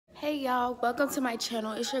Hey y'all, welcome to my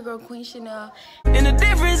channel. It's your girl Queen Chanel. And the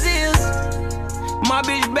difference is, my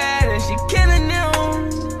bitch bad and she killing them.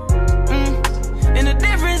 And the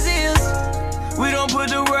difference is, we don't put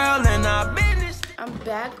the world in our business. I'm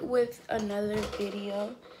back with another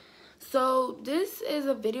video. So this is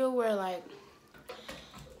a video where like,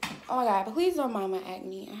 oh my god, please don't mind my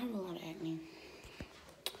acne. I have a lot of acne.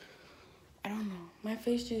 I don't know. My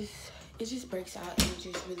face just breaks out and it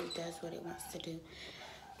just really does what it wants to do.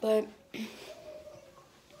 But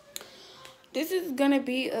this is gonna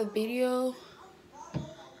be a video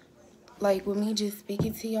like with me just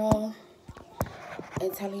speaking to y'all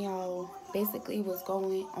and telling y'all basically what's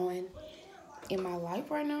going on in my life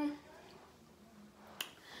right now.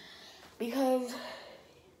 Because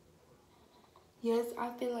yes, I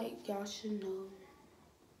feel like y'all should know.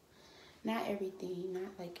 Not everything,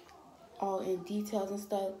 not like all in details and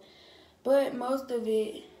stuff, but most of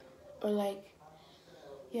it, or like,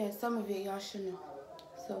 yeah, some of it y'all should know.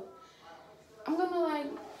 So I'm gonna like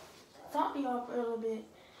talk to y'all for a little bit,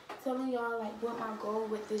 telling y'all like what my goal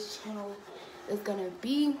with this channel is gonna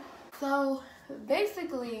be. So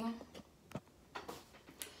basically,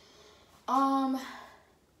 I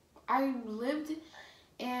lived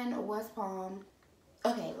in West Palm.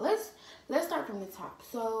 Okay, let's start from the top.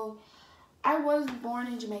 So I was born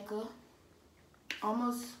in Jamaica,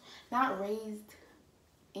 almost not raised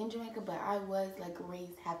in Jamaica, but I was like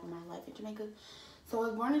raised half of my life in Jamaica. So I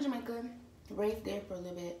was born in Jamaica, raised there for a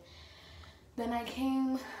little bit. Then I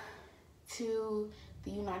came to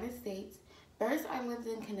the United States. First I lived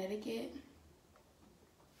in Connecticut.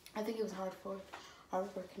 I think it was Hartford,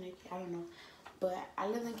 Connecticut, I don't know. But I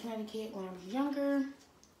lived in Connecticut when I was younger.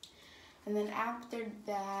 And then after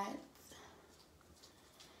that,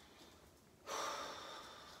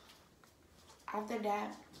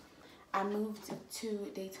 I moved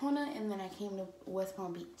to Daytona, and then I came to West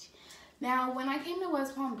Palm Beach. Now, when I came to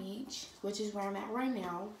West Palm Beach, which is where I'm at right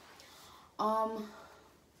now, I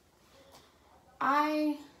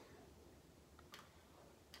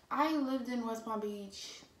lived in West Palm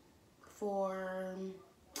Beach for,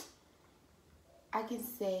 I can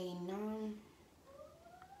say,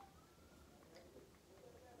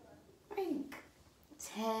 like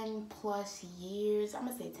 10 plus years. I'm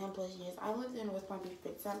gonna say 10 plus years. I lived in West Palm Beach for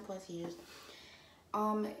 10 plus years.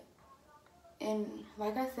 And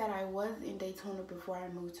like I said, I was in Daytona before I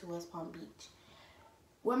moved to West Palm Beach.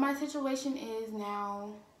 What my situation is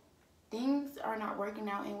now, things are not working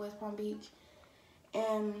out in West Palm Beach.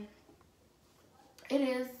 And it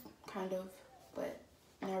is kind of, but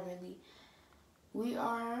not really. We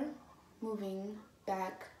are moving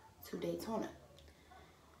back to Daytona.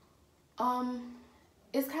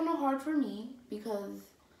 It's kind of hard for me because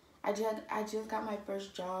I just got my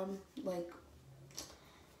first job, like,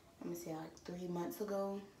 let me say, like 3 months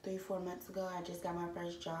ago, 3-4 months ago. I just got my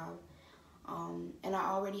first job, and I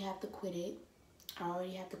already have to quit it. I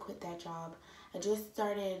already have to quit that job. I just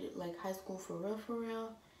started like high school for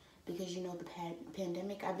real, because you know the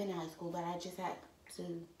pandemic. I've been in high school, but I just got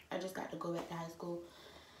to go back to high school.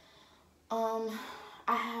 I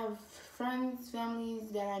have friends,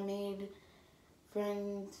 families that I made,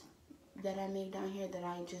 friends that I made down here that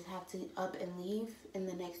I just have to up and leave in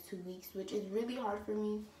the next 2 weeks, which is really hard for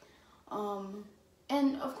me.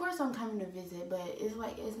 And of course I'm coming to visit, but it's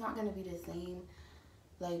like, it's not gonna be the same,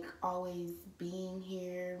 like always being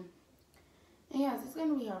here. And yes, it's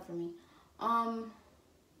gonna be hard for me.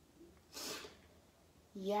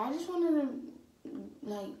 Yeah, I just wanted to,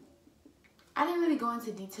 like, I didn't really go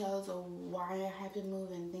into details of why I had to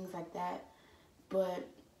move and things like that, but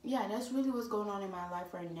yeah, that's really what's going on in my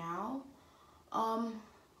life right now.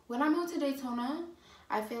 When I moved to Daytona,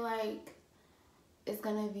 I feel like it's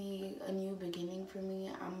gonna be a new beginning for me.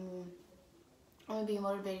 I'm gonna be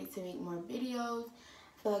motivated to make more videos.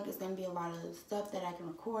 I feel like it's gonna be a lot of stuff that I can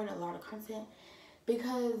record, a lot of content,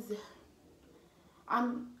 because I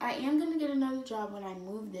am gonna get another job when I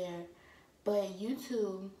move there, but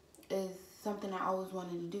YouTube is something I always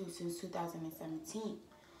wanted to do since 2017.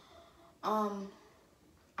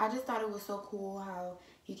 I just thought it was so cool how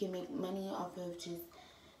you can make money off of just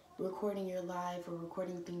recording your life or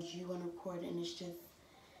recording things you want to record, and it's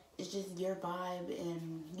just your vibe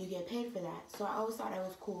and you get paid for that. So I always thought that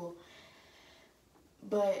was cool.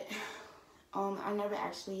 But I never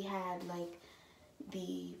actually had like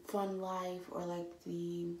the fun life or like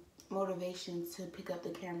the motivation to pick up the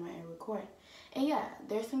camera and record. And yeah,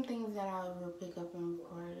 there's some things that I will pick up and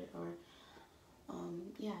record, or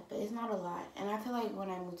yeah, but it's not a lot. And I feel like when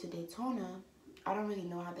I moved to Daytona, I don't really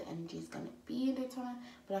know how the energy is gonna be in Daytona,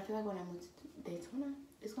 but I feel like when I moved to Daytona,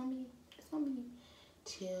 it's gonna be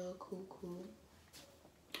chill, cool.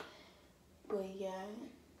 But yeah,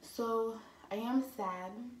 so I am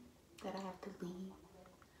sad that I have to leave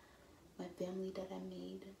my family that I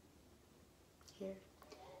made here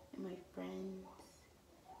and my friends.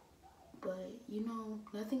 But you know,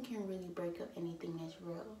 nothing can really break up anything that's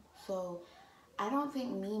real. So I don't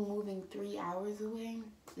think me moving 3 hours away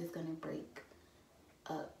is gonna break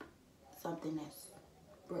up something that's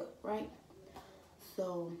real, right?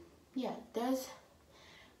 So yeah, that's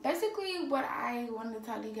basically what I wanted to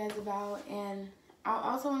talk to you guys about. And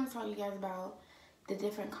I also want to talk to you guys about the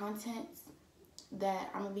different contents that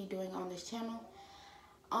I'm gonna be doing on this channel.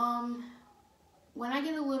 When I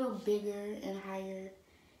get a little bigger and higher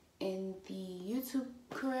in the YouTube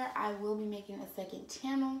career, I will be making a second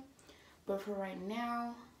channel. But for right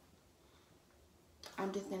now,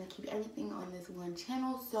 I'm just gonna keep everything on this one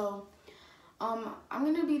channel. So I'm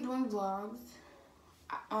gonna be doing vlogs.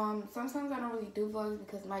 Sometimes I don't really do vlogs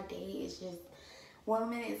because my day is just 1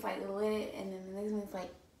 minute it's like lit, and then the next minute it's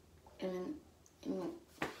like, and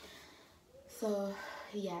so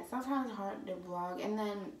yeah, sometimes it's hard to vlog, and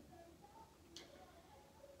then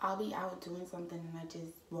I'll be out doing something and I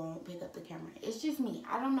just won't pick up the camera. It's just me.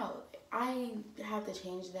 I don't know. I have to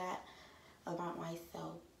change that about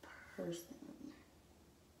myself personally.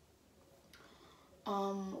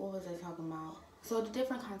 What was I talking about? So the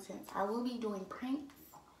different contents. I will be doing pranks.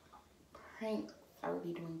 I will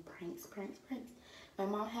be doing pranks. My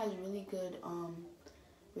mom has really good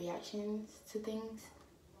reactions to things.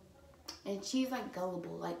 And she's like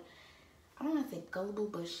gullible. Like, I don't want to say gullible,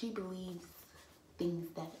 but she believes things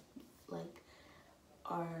that like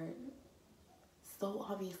are so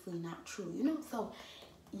obviously not true, you know? So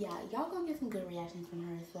yeah, y'all gonna get some good reactions from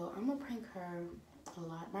her. So I'm gonna prank her a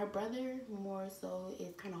lot. My brother more so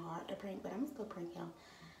is kind of hard to prank, but I'm gonna still prank him.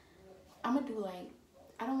 I'm gonna do like,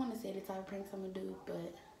 I don't want to say the type of pranks I'm gonna do,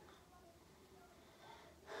 but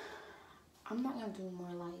I'm not gonna do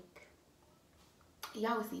more like,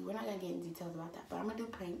 y'all will see. We're not gonna get into details about that, but I'm gonna do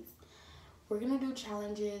pranks. We're gonna do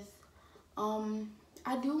challenges.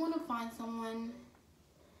 I do want to find someone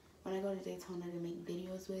when I go to Daytona to make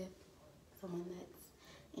videos with, someone that's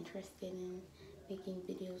interested in making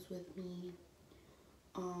videos with me,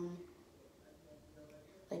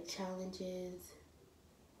 like challenges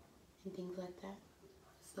and things like that.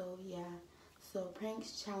 So yeah, so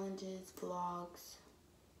pranks, challenges, vlogs,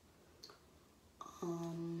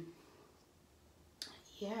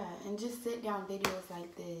 yeah, and just sit down videos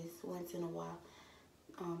like this once in a while.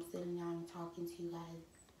 Sitting down and talking to you guys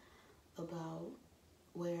about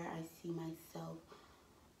where I see myself.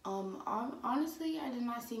 Honestly, I did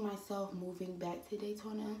not see myself moving back to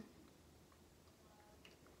Daytona.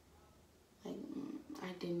 Like,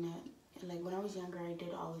 I did not. Like, when I was younger, I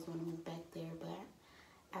did always want to move back there, but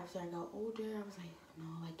after I got older, I was like, no,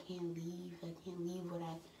 I can't leave. I can't leave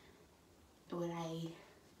what I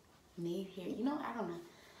made here. You know, I don't know.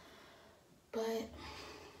 But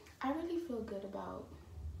I really feel good about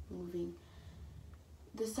moving.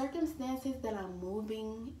 The circumstances that I'm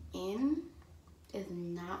moving in is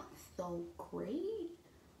not so great,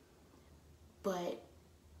 but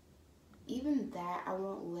even that I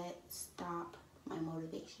won't let stop my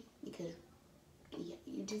motivation, because yeah,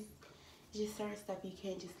 you just certain stuff you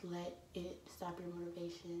can't just let it stop your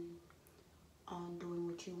motivation on doing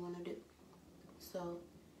what you want to do. So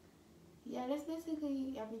yeah, that's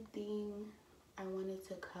basically everything I wanted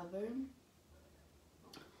to cover.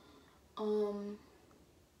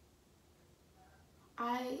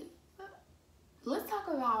 Let's talk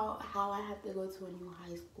about how I have to go to a new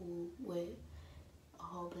high school with a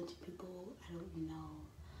whole bunch of people I don't know.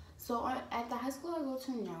 So at the high school I go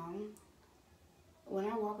to now, when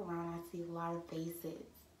I walk around, I see a lot of faces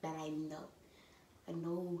that I know. I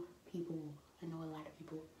know people. I know a lot of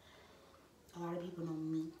people. A lot of people know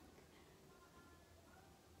me.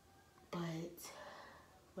 But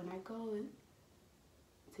when I go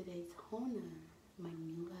to Daytona, my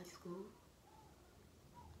new high school,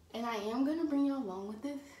 and I am going to bring you along with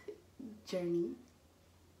this journey.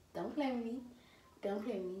 Don't play with me. Don't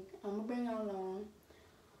play with me. I'm going to bring you along.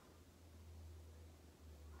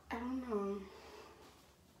 I don't know.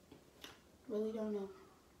 Really don't know.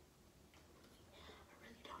 I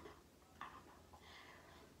really don't know. I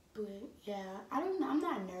don't know. But yeah, I don't know. I'm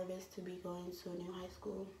not nervous to be going to a new high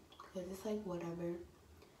school, because it's like whatever.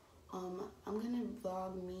 I'm going to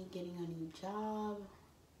vlog me getting a new job.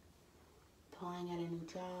 Applying at a new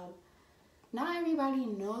job. Not everybody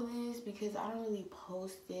know this because I don't really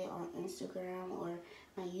post it on Instagram or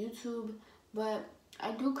my YouTube, but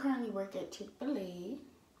I do currently work at Chick-fil-A.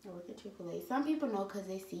 I work at Chick-fil-A. Some people know because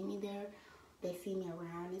they see me there, they see me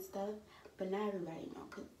around and stuff, but not everybody know,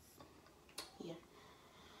 because yeah.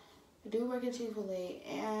 I do work at Chick-fil-A,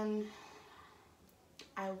 and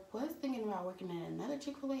I was thinking about working at another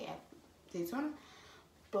Chick-fil-A at Daytona,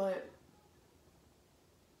 but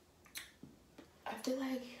I feel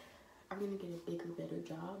like I'm gonna get a bigger, better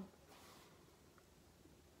job.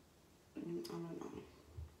 I don't know,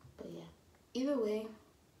 but yeah. Either way,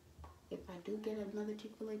 if I do get another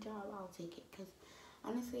Chick-fil-A job, I'll take it, because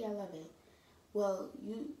honestly, I love it. Well,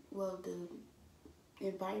 the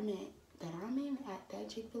environment that I'm in at that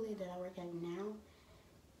Chick-fil-A that I work at now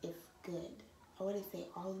is good. I wouldn't say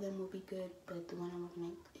all of them will be good, but the one I'm working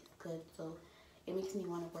at is good. So it makes me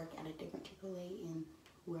want to work at a different Chick-fil-A in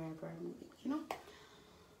wherever I'm moving, you know?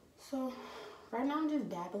 So right now I'm just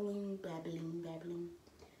babbling.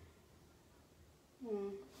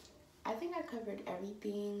 I think I covered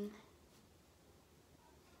everything.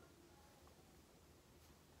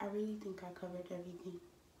 I really think I covered everything.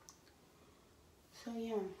 So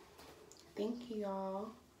yeah, thank you y'all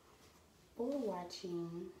for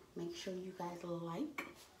watching. Make sure you guys like,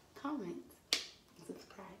 comment, and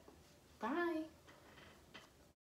subscribe. Bye.